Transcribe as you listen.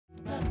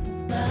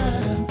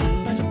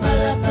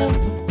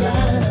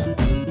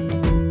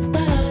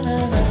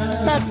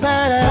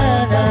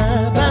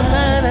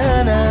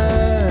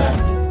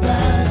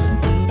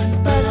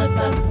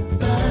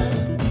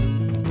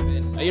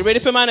ready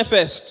for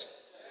Manifest?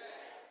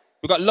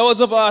 We've got loads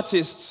of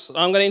artists.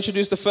 I'm going to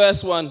introduce the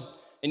first one.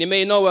 And you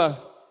may know her.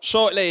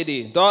 Short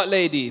lady, dark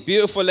lady,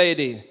 beautiful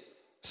lady.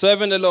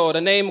 Serving the Lord.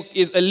 Her name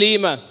is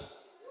Alima.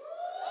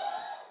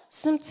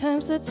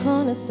 Sometimes the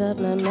corners of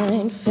my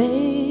mind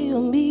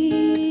fail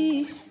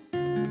me,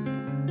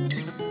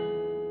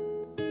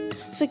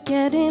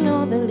 forgetting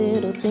all the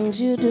little things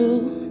you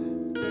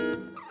do,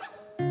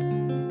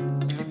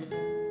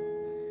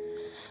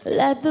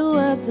 like the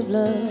words of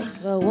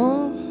love I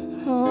won't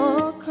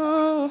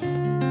come,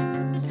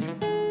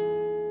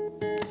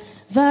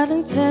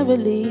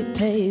 voluntarily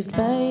paved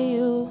by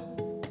you.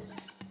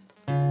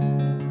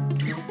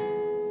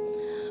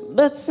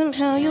 But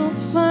somehow you'll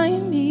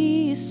find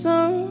me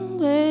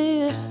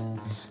somewhere,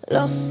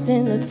 lost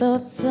in the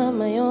thoughts of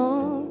my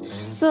own.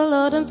 So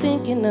Lord, I'm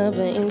thinking of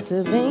an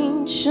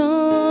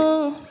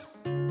intervention,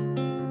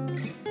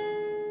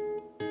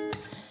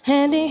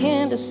 hand in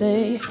hand to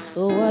say,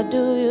 oh, what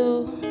do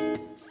you?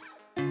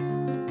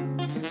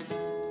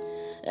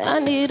 I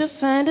need to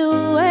find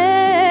a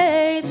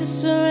way to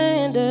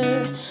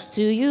surrender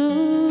to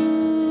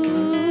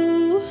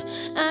you.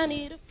 I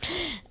need to...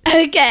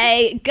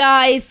 Okay,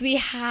 guys, we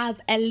have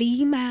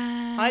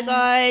Alima. Hi,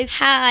 guys.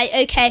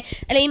 Hi. Okay,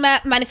 Alima,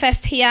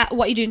 Manifest here.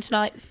 What are you doing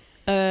tonight?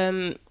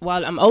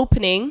 Well, I'm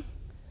opening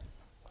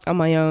on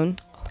my own,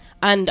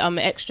 and I'm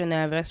extra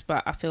nervous,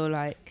 but I feel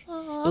like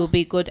it'll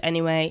be good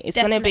anyway. It's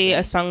going to be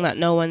a song that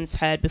no one's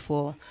heard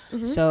before,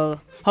 so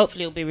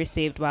hopefully it'll be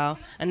received well.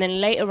 And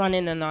then later on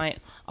in the night,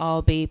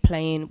 I'll be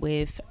playing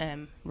with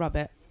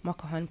Robert, my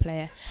cajon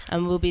player,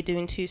 and we'll be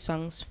doing 2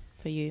 songs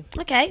for you.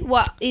 Okay,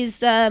 what is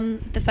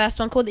the first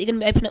one called that you're going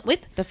to open up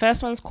with? The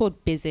first one's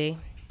called Busy.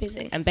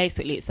 Busy. And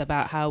basically it's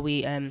about how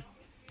we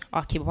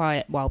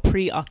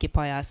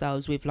preoccupy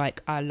ourselves with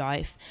like our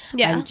life.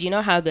 Yeah. And you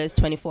know how there's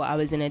 24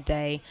 hours in a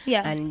day,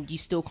 yeah, and you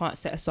still can't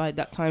set aside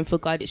that time for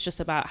God. It's just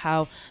about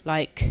how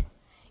like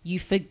you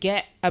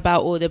forget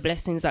about all the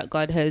blessings that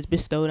God has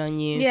bestowed on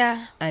you.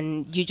 Yeah.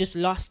 And you just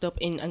lost up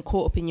in and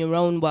caught up in your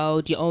own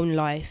world, your own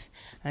life,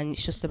 and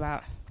it's just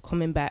about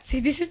coming back. See,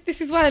 this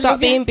is why I love you. Stop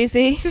being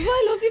busy. This is why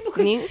I love you,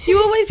 because you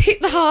always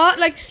hit the heart.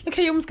 Like, look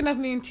how you're almost gonna have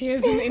me in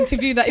tears in the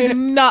interview. That is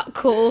not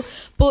cool.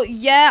 But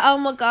yeah, oh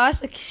my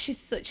gosh, like she's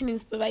such an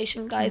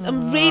inspiration, guys.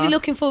 I'm really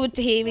looking forward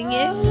to hearing you.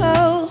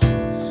 Oh,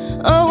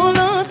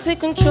 Lord,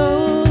 take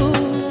control.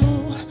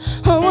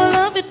 Oh, I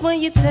love it when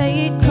you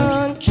take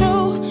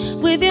control.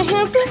 With your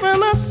hands around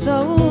my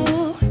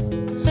soul,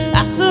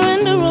 I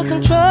surrender all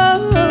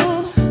control.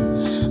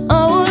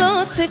 Oh,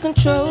 Lord, take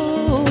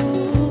control.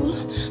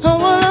 Oh,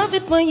 I love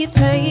it when you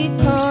take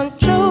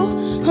control.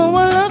 Oh,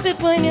 I love it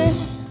when you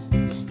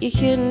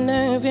hit a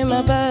nerve in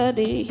my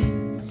body.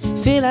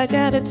 Feel I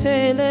gotta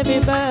tell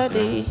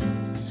everybody.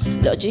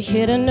 Lord, you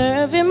hit a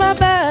nerve in my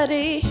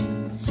body.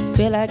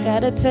 Feel I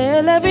gotta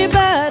tell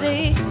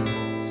everybody.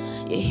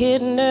 You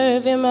hit a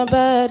nerve in my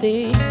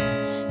body.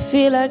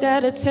 Feel I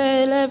gotta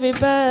tell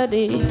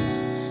everybody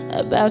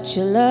about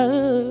your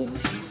love.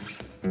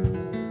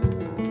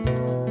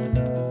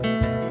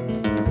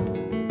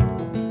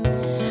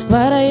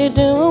 What are you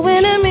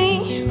doing to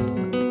me?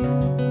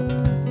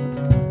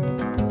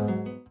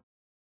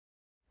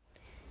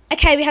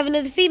 Okay, we have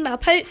another female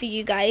poet for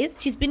you guys.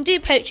 She's been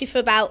doing poetry for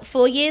about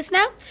 4 years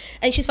now,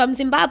 and she's from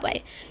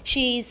Zimbabwe.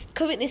 She's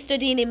currently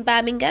studying in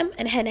Birmingham,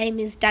 and her name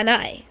is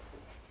Danai.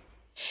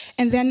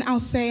 And then I'll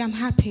say I'm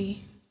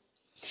happy,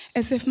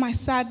 as if my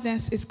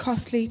sadness is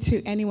costly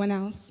to anyone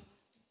else.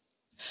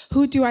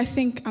 Who do I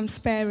think I'm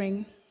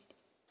sparing?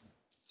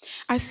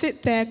 I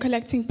sit there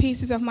collecting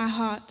pieces of my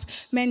heart,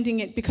 mending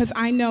it because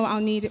I know I'll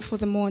need it for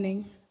the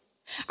morning.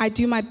 I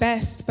do my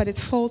best, but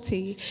it's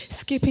faulty,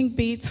 skipping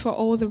beats for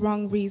all the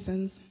wrong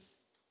reasons.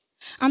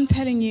 I'm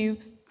telling you,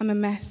 I'm a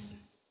mess.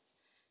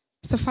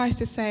 Suffice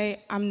to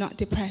say, I'm not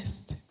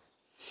depressed.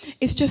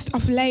 It's just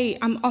of late,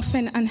 I'm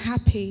often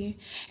unhappy,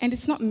 and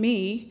it's not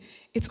me,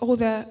 it's all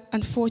the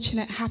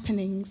unfortunate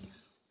happenings.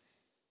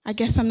 I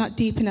guess I'm not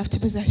deep enough to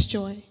possess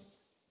joy.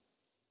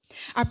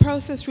 I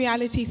process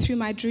reality through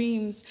my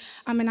dreams.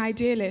 I'm an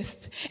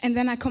idealist, and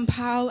then I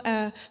compile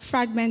a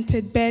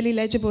fragmented, barely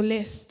legible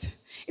list.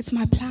 It's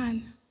my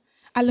plan.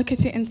 I look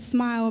at it and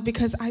smile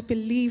because I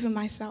believe in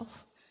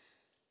myself.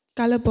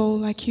 Gullible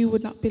like you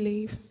would not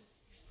believe.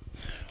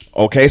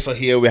 Okay, so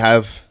here we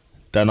have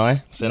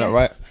Danai. Saying that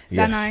right?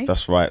 Yes, Danai.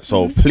 That's right.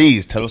 So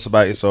please tell us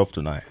about yourself,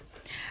 Danai.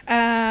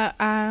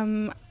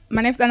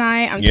 My name's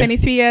Danai. I'm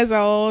 23 years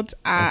old.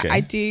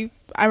 Okay.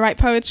 I write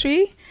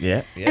poetry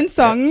and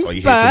songs, So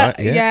you're here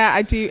tonight,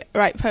 I do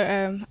write.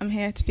 I'm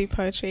here to do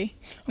poetry.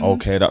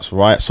 Okay, that's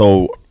right.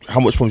 So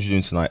how much poems are you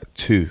doing tonight?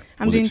 2.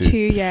 I'm doing 2.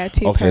 Two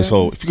Okay, poems.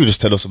 so if you could just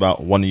tell us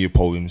about one of your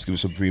poems, give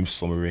us a brief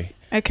summary.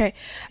 Okay.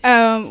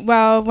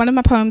 Well, one of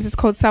my poems is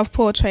called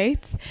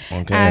Self-Portrait.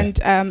 Okay. And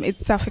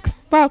it's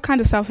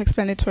kind of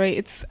self-explanatory.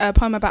 It's a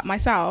poem about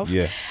myself.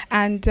 Yeah.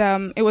 And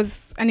it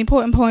was an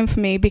important poem for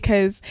me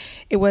because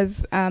it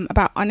was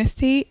about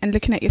honesty and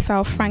looking at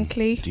yourself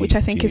frankly, Deep, which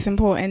I think deep. is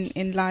important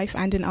in life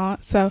and in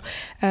art. So,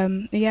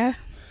 yeah.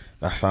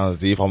 That sounds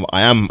deep.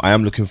 I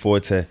am looking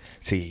forward to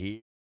hear.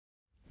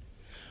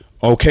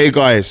 Okay,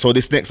 guys, so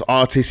this next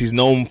artist is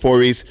known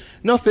for his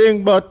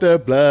Nothing But the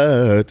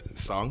Blood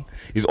song.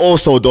 He's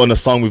also done a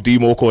song with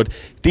Demo called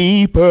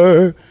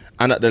Deeper.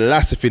 And at the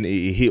last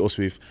affinity, he hit us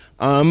with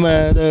I'm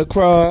at a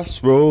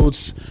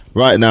crossroads.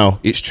 Right now,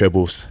 it's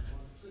trebles.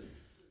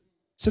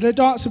 So they're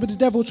dancing with the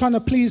devil, trying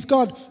to please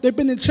God. They've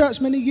been in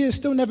church many years,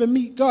 still never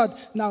meet God.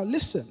 Now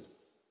listen,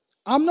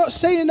 I'm not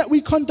saying that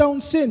we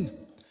condone sin.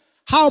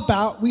 How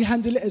about we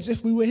handle it as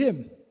if we were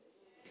him?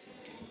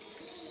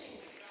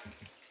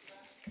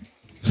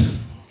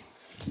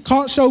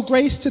 Can't show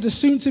grace to the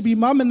soon-to-be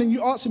mum, and then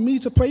you asking me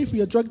to pray for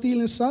your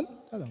drug-dealing son?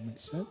 That don't make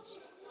sense.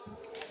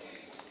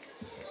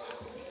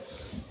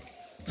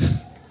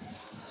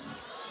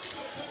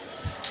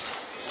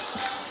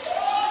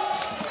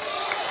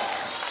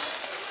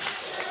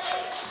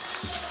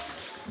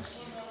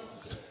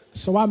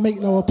 So I make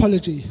no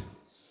apology.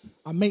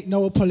 I make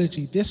no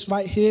apology. This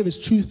right here is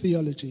true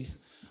theology.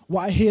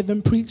 What I hear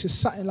them preach is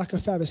something like a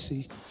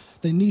Pharisee.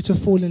 They need to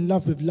fall in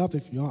love with love,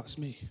 if you ask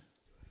me.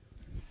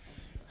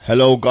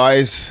 Hello,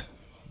 guys.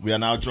 We are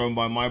now joined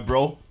by my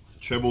bro,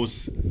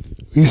 Trebles.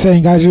 What you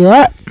saying, guys? You all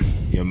right?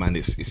 Yeah, man,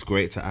 it's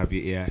great to have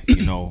you here.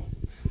 You know,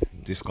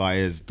 this guy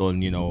has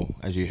done, you know,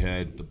 as you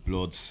heard, the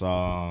Blood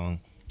song,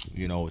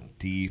 you know,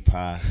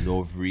 Deeper,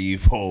 Love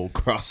Revo,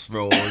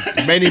 Crossroads,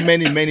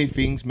 many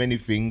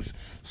things.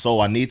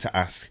 So I need to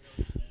ask,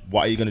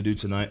 what are you going to do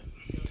tonight?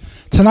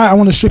 Tonight I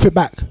want to strip it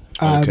back.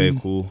 Okay,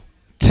 cool.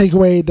 Take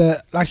away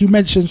like you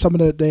mentioned, some of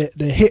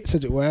the hits,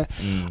 as it were,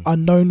 are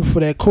known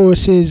for their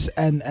choruses,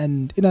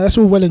 and you know, that's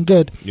all well and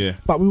good. Yeah.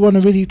 But we want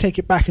to really take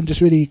it back and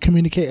just really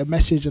communicate a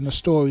message and a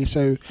story.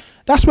 So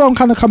that's where I'm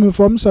kind of coming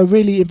from. So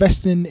really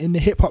investing in the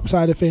hip hop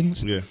side of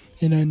things. Yeah.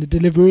 You know, in the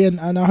delivery, and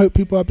I hope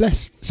people are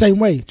blessed. Same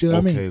way. Do you know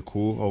what I mean?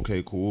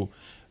 Okay, cool.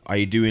 Are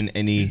you doing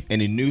any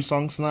new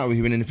songs tonight? Are we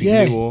hearing anything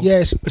new? Or? Yeah,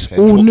 it's Okay,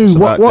 all talk new. us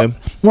What about them.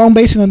 I'm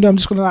basing on, I'm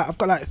just gonna I've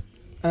got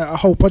a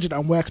whole project that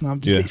I'm working on. I'm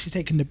just Yeah. literally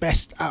taking the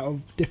best out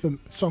of different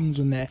songs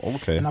on there,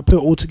 Okay. and I put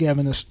it all together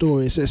in a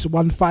story. So it's a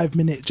 1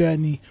 5-minute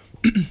journey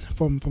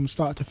from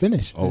start to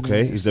finish.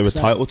 Okay. And, Is there a so-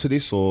 title to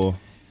this or?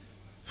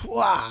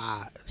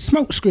 Wow.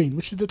 Smoke Screen,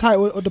 which is the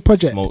title of the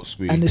project. Smoke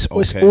Screen, And it's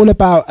okay. all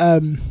about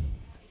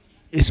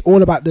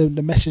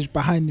the message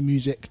behind the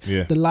music,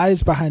 Yeah. the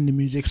lies behind the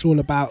music. It's all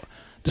about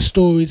the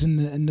stories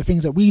and the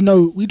things that we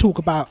know we talk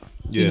about,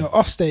 you Yeah. know,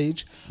 off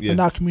stage, Yeah. and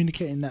now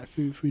communicating that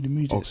through the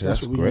music. Okay, So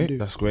that's what we want to great. do.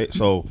 That's great.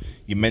 So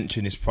you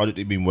mentioned this project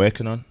you've been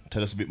working on.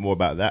 Tell us a bit more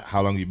about that.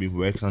 How long have you been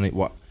working on it?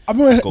 What? I've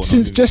been going working on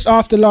since with just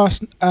after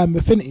last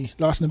Affinity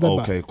last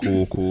November. Okay,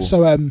 cool.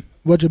 So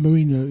Roger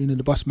Mourinho, you know,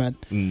 the boss man,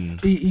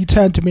 he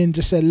turned to me and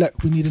just said,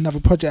 "Look, we need another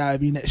project out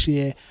of you next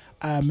year."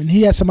 And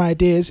he had some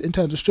ideas in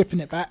terms of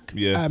stripping it back,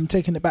 Yeah.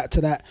 taking it back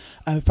to that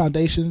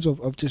foundations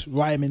of just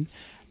rhyming.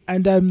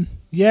 And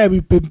yeah,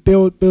 we've been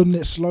building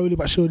it slowly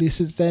but surely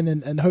since then,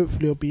 and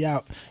hopefully it'll be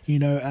out, you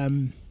know,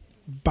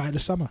 by the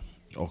summer.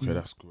 Okay,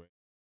 that's great.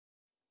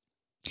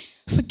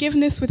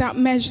 Forgiveness without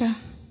measure.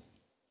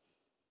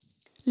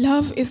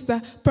 Love is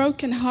the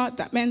broken heart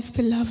that meant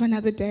to love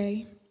another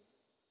day.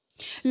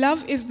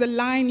 Love is the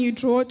line you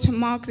draw to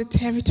mark the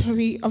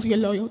territory of your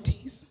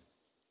loyalties.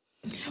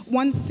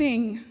 One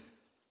thing,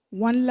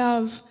 one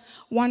love,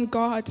 one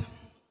God.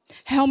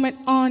 Helmet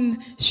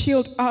on,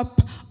 shield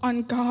up,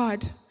 on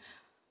guard.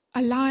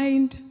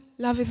 Aligned,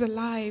 love is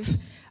alive.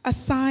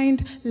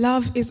 Assigned,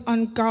 love is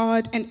on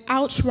guard. And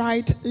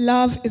outright,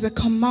 love is a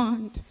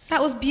command.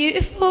 That was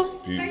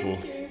beautiful. Beautiful.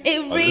 It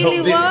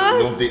really was.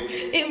 Loved it.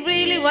 It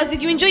really was.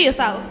 Did you enjoy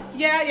yourself?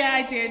 Yeah,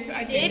 I did.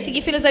 Did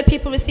you feel as though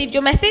people received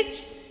your message?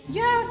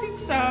 Yeah, I think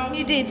so.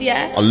 You did,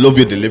 yeah. I love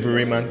your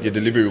delivery, man. Your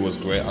delivery was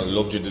great. I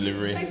loved your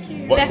delivery. Thank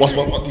you.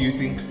 What do you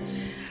think?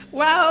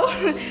 Well,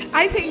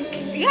 I think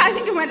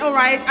it went all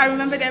right. I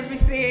remembered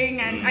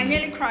everything, and I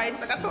nearly cried,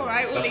 but that's all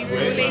right. We'll leave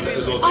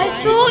it.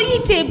 I thought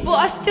you did, but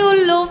I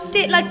still loved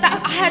it. Like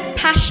that, I had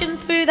passion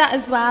through that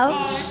as well.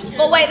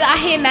 But wait, I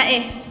hear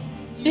Matty.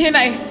 You hear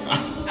Matty?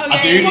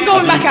 Okay. We're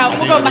going back out.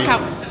 We're going back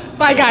out.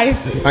 Bye, guys.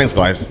 Thanks,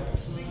 guys.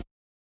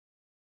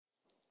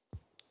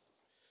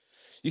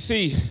 You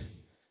see,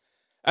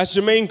 as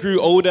Jermaine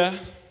grew older,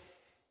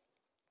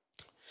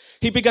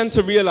 he began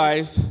to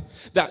realize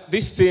that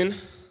this sin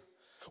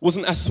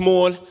wasn't as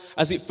small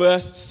as it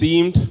first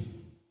seemed.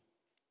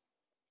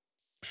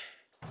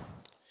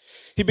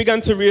 He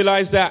began to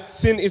realize that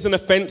sin is an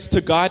offense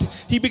to God.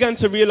 He began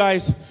to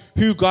realize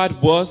who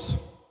God was.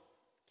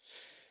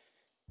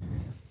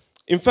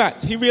 In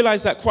fact, he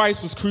realized that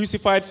Christ was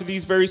crucified for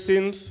these very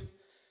sins.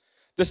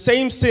 The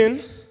same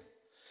sin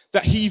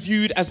that he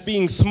viewed as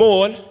being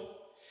small,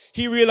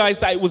 he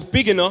realized that it was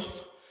big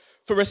enough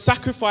for a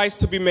sacrifice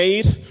to be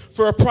made,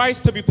 for a price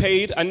to be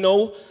paid. And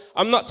no,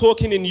 I'm not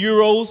talking in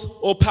euros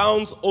or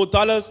pounds or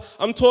dollars.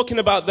 I'm talking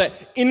about the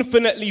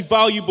infinitely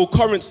valuable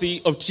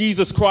currency of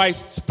Jesus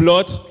Christ's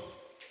blood.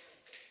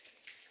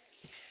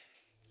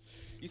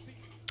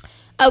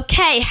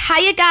 Okay,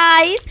 hiya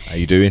guys. How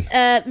you doing?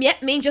 Yeah,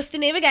 me and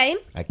Justin here again.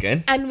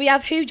 Again? And we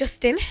have who,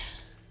 Justin?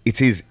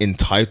 It is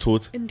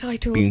entitled.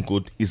 Entitled. Being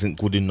good isn't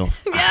good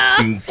enough. Yeah.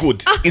 being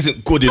good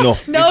isn't good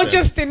enough. No, Listen.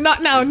 Justin,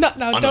 not now.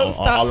 Don't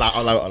start.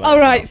 I'll All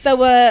right,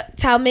 so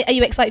tell me, are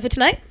you excited for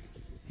tonight?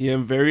 Yeah,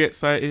 I'm very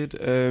excited.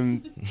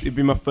 It'd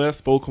be my first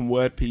spoken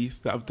word piece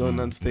that I've done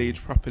on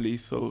stage properly.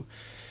 So,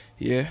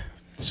 yeah,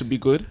 it should be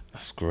good.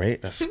 That's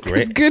great.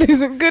 It's good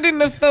isn't good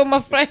enough though, my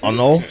friend. I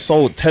know.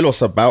 So tell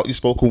us about your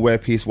spoken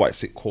word piece.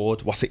 What's it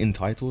called? What's it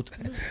entitled?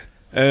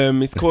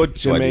 It's called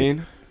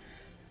Jermaine.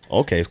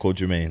 Okay, it's called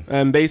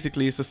Jermaine.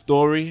 Basically, it's a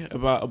story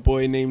about a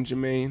boy named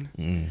Jermaine,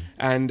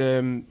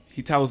 and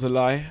he tells a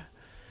lie,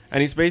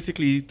 and he's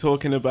basically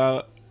talking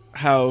about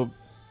how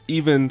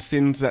even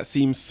sins that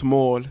seem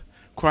small,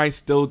 Christ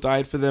still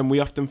died for them. We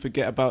often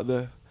forget about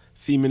the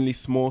seemingly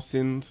small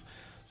sins,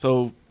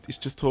 so it's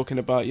just talking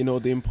about, you know,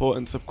 the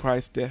importance of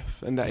Christ's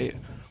death and that it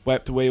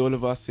wiped away all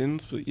of our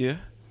sins. But yeah,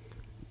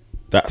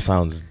 that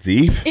sounds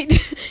deep.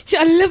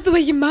 I love the way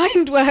your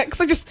mind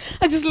works. I just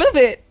love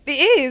it.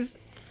 It is.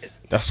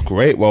 That's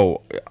great.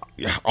 Well,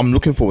 I'm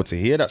looking forward to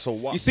hear that. So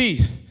what? You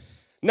see,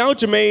 now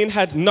Jermaine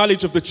had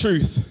knowledge of the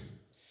truth.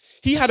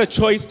 He had a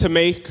choice to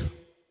make.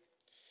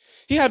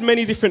 He had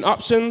many different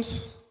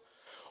options.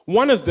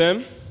 One of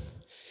them,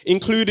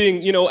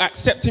 including, you know,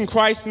 accepting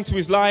Christ into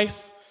his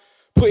life,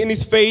 putting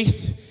his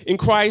faith in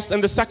Christ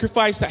and the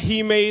sacrifice that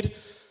he made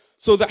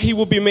so that he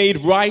will be made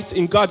right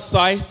in God's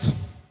sight.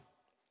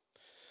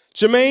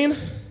 Jermaine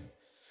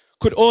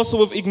could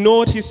also have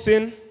ignored his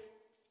sin.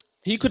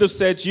 He could have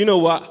said, you know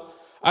what?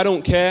 I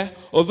don't care,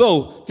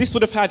 although this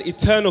would have had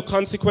eternal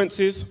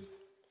consequences.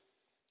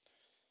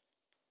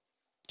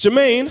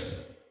 Jermaine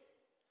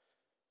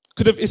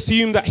could have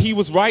assumed that he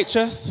was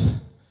righteous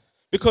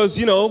because,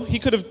 you know, he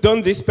could have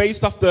done this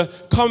based off the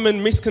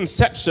common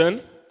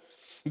misconception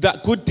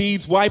that good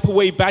deeds wipe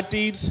away bad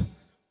deeds,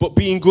 but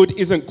being good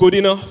isn't good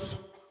enough.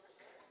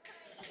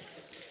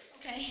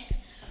 Okay.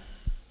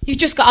 You've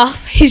just got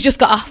off. He's just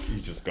got off.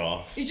 You just got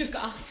off. He's just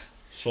got off.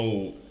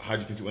 So how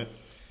do you think it went?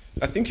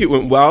 I think it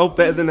went well,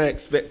 better than I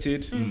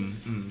expected.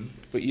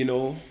 But, you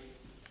know,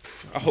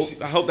 I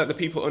hope that the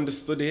people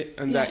understood it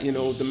and that, you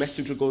know, the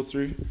message will go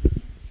through.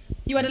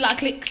 You had a lot of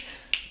clicks.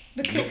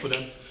 The Not clicks. for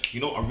them. You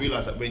know, I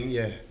realised that when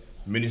you're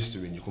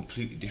ministering, you're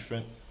completely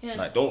different. Yeah.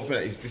 Like, don't feel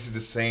like this is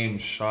the same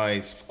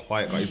shy,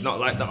 quiet guy. He's not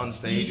like that on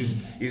stage.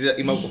 He's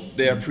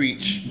there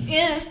preach.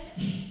 Yeah.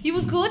 You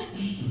was good.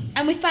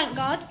 And we thank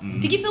God.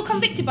 Did you feel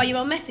convicted by your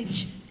own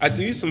message? I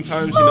do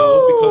sometimes, you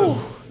know,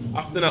 because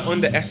often I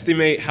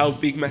underestimate how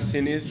big my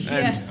sin is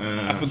and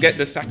I forget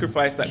the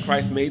sacrifice that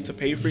Christ made to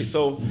pay for it.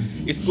 So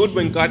it's good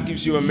when God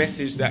gives you a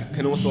message that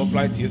can also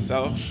apply to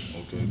yourself.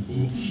 Okay,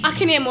 cool. I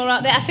can hear more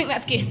out there. I think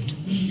that's gift.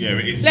 Yeah,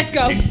 it is. Let's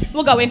go. Gift.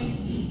 We're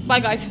going.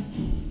 Bye, guys.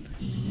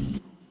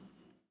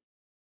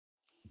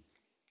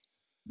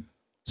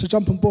 So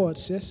jump on board,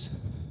 sis.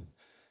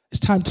 It's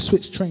time to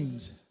switch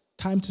trains.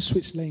 Time to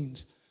switch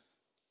lanes.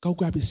 Go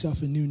grab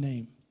yourself a new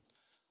name.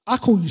 I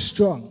call you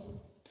strong,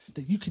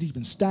 that you could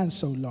even stand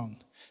so long,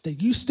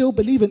 that you still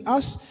believe in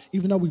us,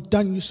 even though we've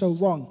done you so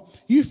wrong.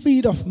 You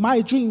feed off my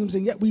dreams,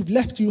 and yet we've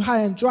left you high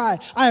and dry.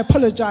 I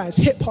apologize,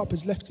 hip-hop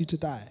has left you to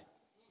die.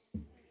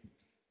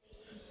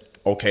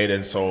 Okay,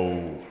 then,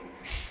 so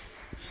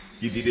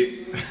you did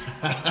it.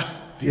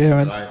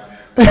 Yeah, man.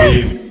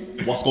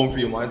 Like, what's going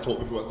through your mind? Talk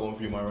me through what's going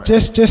through your mind right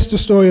Just the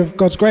story of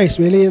God's grace,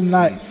 really, and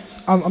like,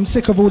 I'm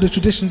sick of all the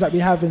traditions that we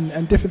have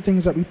and different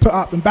things that we put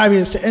up and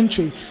barriers to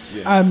entry.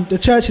 Yeah. The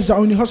church is the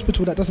only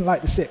hospital that doesn't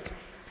like the sick,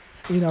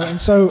 you know.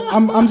 And so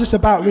I'm just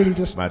about really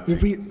just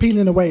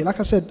peeling away. Like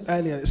I said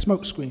earlier, it's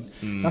smoke screen.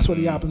 That's what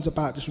the album's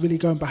about. Just really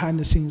going behind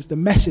the scenes, the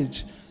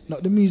message,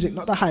 not the music,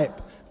 not the hype,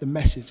 the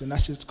message, and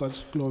that's just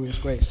God's glorious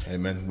grace.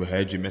 Amen. We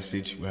heard your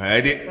message. We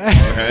heard it. We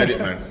heard it,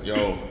 man.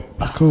 Yo,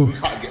 cool. We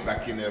can't get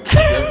back in there.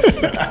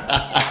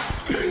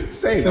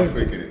 Say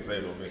nothing, innit?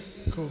 Say nothing.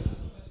 Cool.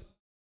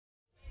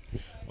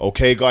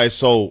 Okay, guys,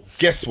 so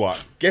guess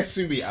what? Guess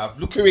who we have?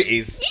 Look who it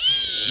is.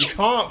 You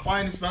can't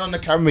find this man on the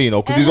camera, you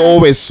know, because he's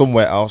always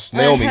somewhere else.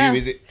 Naomi, who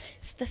is it?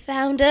 It's the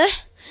founder.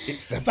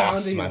 It's the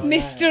boss, man.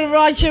 Mr.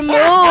 Roger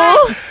Moore.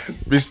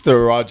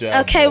 Mr. Roger.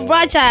 Okay, Moore.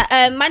 Roger,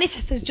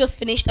 Manifest has just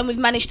finished and we've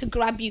managed to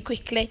grab you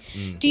quickly.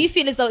 Do you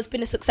feel as though it's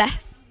been a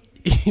success?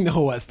 You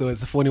know what, still,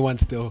 it's a funny one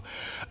still.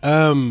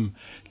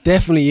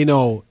 Definitely, you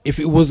know, if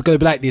it was going to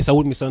be like this, I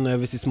wouldn't be so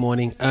nervous this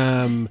morning.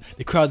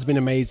 The crowd's been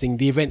amazing.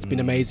 The event's been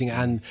amazing.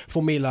 And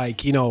for me,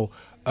 like, you know,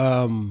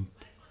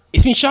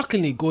 it's been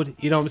shockingly good.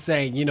 You know what I'm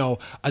saying? You know,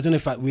 I don't know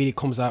if that really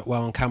comes out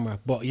well on camera,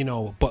 but, you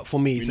know, but for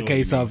me, it's a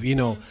case of, you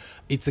know,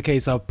 it's a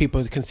case of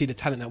people can see the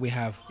talent that we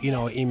have, you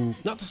know, in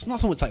not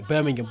so much like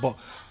Birmingham, but,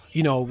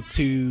 you know,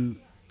 to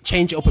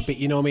change it up a bit,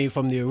 you know what I mean,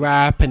 from the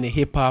rap and the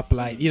hip hop,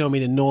 like, you know what I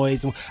mean, the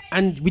noise.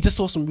 And we just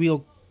saw some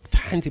real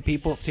talented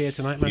people up here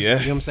tonight, man. Yeah. You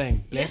know what I'm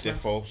saying? Bless, man.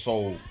 Defo.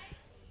 So,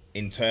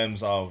 in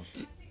terms of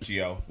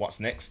Gio, what's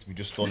next? We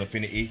just done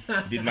Affinity,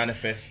 did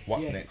Manifest.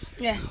 What's next?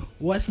 Yeah.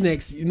 What's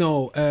next? You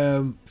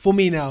know, for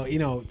me now, you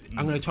know,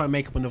 I'm gonna try and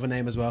make up another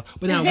name as well.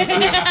 But now,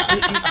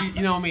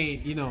 you know what I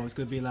mean? You know, it's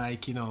gonna be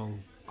like, you know,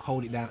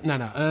 hold it down.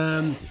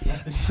 No.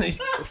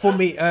 For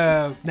me,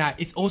 now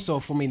it's also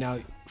for me now.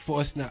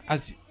 For us now,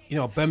 as you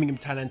know, Birmingham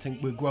talent,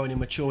 and we're growing and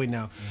maturing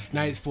now.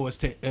 Now it's for us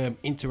to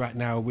interact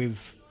now with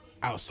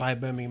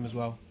outside Birmingham as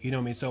well. You know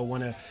what I mean? So I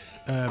want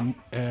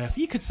to,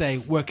 you could say,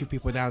 work with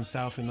people down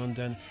south in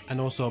London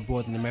and also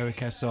abroad in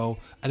America. So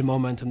at the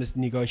moment, I'm just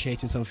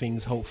negotiating some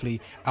things,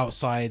 hopefully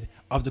outside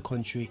of the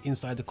country,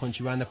 inside the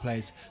country, around the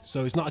place.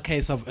 So it's not a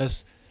case of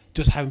us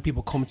just having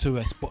people come to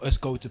us, but us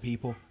go to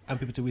people and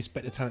people to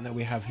respect the talent that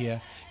we have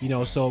here. You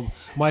know, so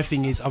my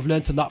thing is I've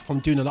learned a lot from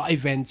doing a lot of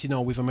events, you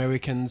know, with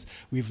Americans,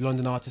 with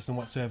London artists and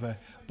whatsoever.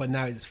 But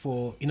now it's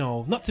for, you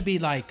know, not to be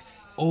like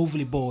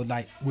overly bored,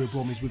 like we're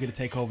Bromies, we're going to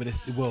take over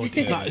this world.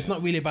 It's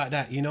not really about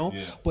that, you know.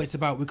 But it's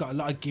about, we've got a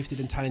lot of gifted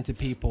and talented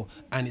people,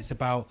 and it's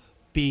about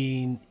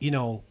being, you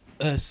know,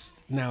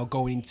 us now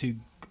going into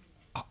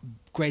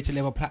greater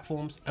level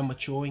platforms and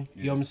maturing,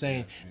 you know what I'm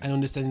saying, and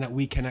understanding that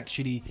we can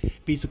actually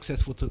be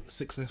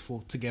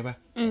successful together,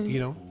 you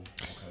know.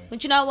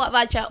 But you know what,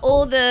 Raja?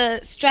 All the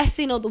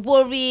stressing, all the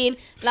worrying,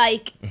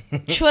 like,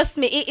 trust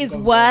me, it is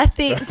worth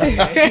it.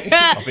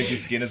 I think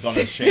his skin has gone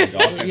a shade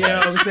darker.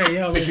 Yeah, I'm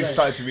saying, I think he's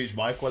starting to reach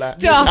my colour.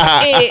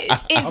 Stop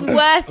it. It's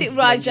worth it,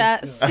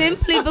 Raja,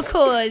 simply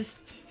because,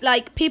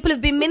 like, people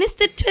have been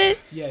ministered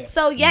to.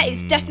 So, yeah,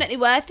 it's definitely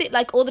worth it.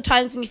 Like, all the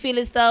times when you feel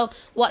as though,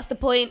 what's the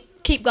point?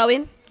 Keep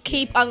going.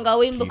 Keep on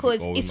going, because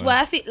it's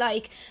worth it.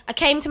 Like, I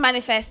came to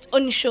Manifest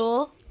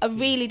unsure. I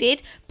really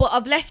did. But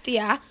I've left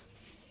here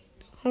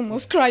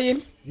almost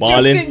crying.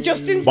 Bawling.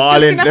 Justin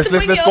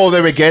Let's go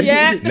there again.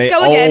 Yeah, let's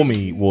go again.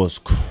 Naomi was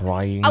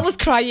crying. I was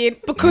crying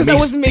because I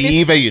was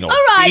Diva, you know.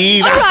 All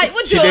right,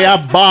 we're She done. they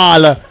a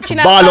ball up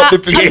the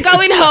place. I'm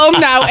going home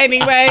now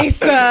anyway,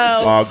 so.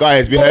 Oh,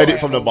 guys, we heard it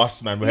from the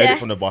boss man.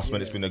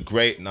 It's been a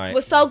great night.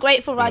 We're so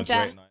grateful,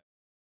 Raja.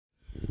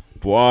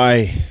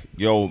 Boy,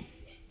 yo,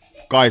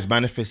 guys,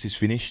 Manifest is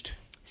finished.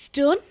 It's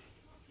done.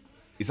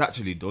 It's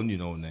actually done, you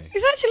know, Nay.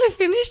 It's actually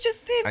finished,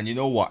 Justin. And you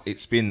know what?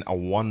 It's been a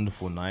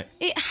wonderful night.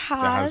 It has.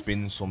 There has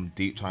been some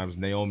deep times.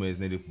 Naomi has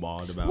nearly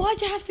barred about. Why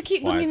do you have to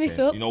keep bringing this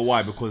up? You know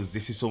why? Because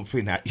this is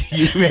something that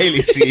you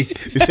rarely see,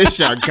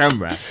 especially on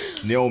camera.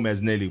 Naomi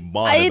has nearly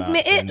barred I about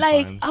admit it, 10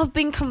 like, times. I've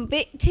been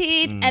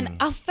convicted and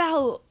I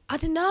felt, I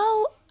don't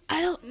know,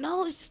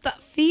 it's just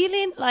that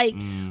feeling, like,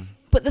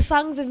 but the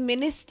songs have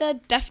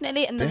ministered,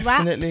 definitely, and the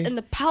raps and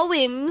the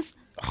poems.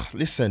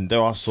 Listen,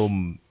 there are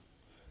some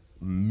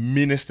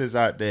ministers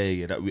out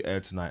there that we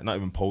heard tonight, not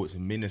even poets,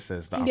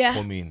 ministers that are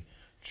coming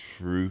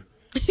true.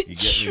 You get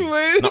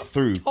True. me? Not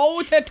through.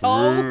 Toe to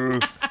toe. True.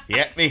 You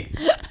get me?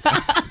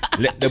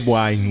 Let the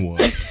boy know.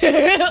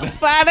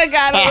 Father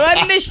God,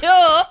 run the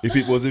show. If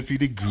it wasn't for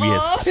the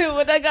grace. It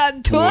would have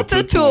gone toe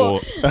to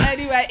toe.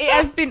 Anyway, it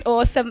has been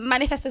awesome.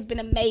 Manifest has been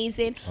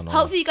amazing.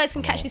 Hopefully you guys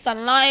can catch this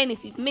online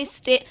if you've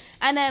missed it.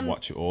 And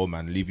watch it all,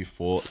 man. Leave your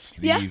thoughts.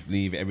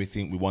 Leave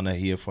everything. We want to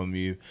hear from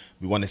you.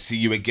 We want to see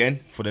you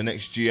again for the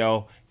next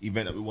GL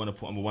event that we want to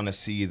put on. We want to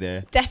see you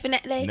there.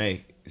 Definitely.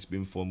 Nay, it's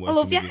been fun working. I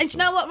love you. With And do you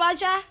know what,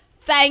 Raja?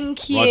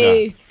 Thank you.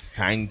 Roger,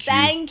 thank you.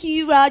 Thank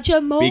you, Raja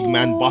Mo. Big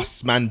man,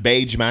 boss man,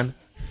 beige man.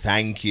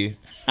 Thank you.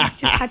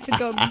 Just had to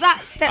go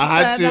that step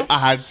further. I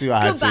had to.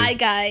 Goodbye,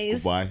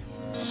 guys. Goodbye.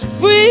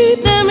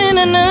 Freedom in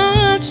a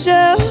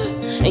nutshell,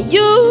 and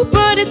you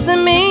brought it to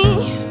me,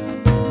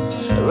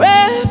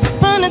 wrapped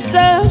up on the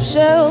top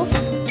shelf,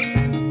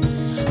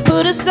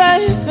 put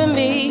aside for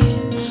me.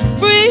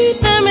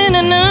 Freedom in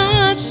a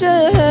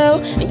nutshell,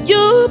 and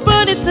you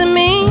brought it to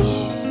me,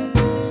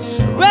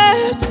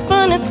 wrapped up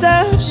on the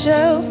top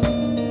shelf.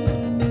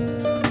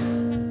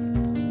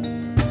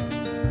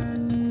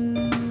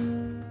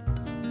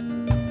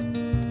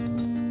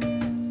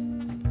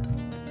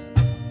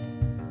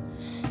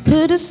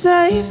 Put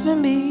aside for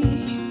me.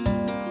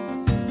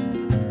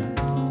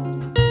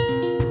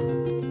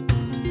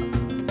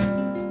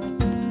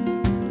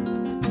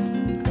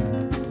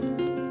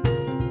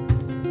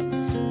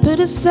 Put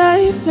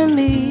aside for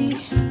me.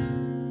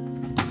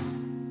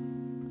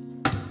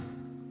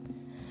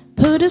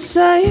 Put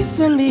aside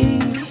for me.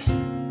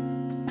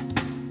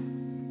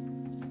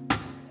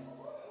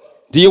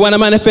 Do you want to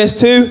manifest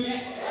too?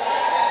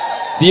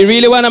 Do you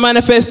really want to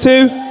manifest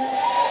too?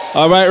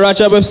 All right,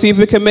 Raja, we'll see if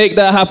we can make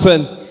that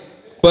happen.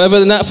 But other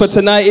than that, for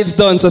tonight, it's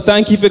done. So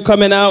thank you for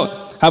coming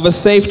out. Have a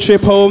safe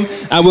trip home,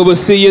 and we will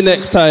see you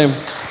next time.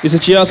 This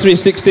is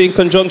GL360 in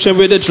conjunction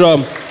with the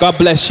drum. God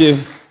bless you.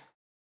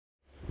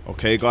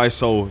 Okay, guys,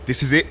 so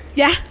this is it.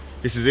 Yeah.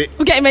 This is it.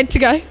 We're getting ready to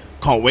go.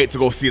 Can't wait to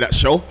go see that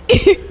show.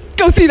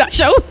 Go see that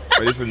show.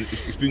 But listen,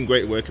 it's been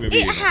great working with you.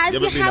 It has. You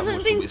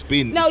haven't been. It's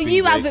been. No, it's been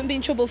you great. haven't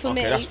been trouble for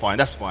me. Okay, that's fine.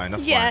 That's fine.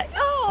 Yeah.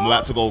 Fine. I'm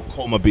about to go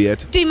cut my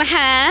beard. Do my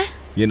hair.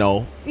 You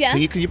know. Yeah.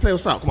 Can you play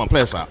us out? Come on,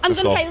 play us out. I'm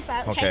Let's gonna go. play us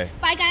out. Okay. Okay.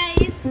 Bye,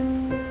 guys.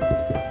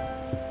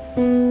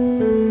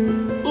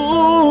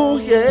 Ooh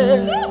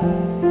yeah.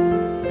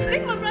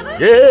 Sing, my brother.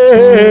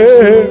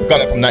 Yeah.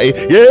 Got it from Natty.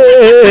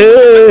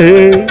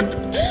 Yeah.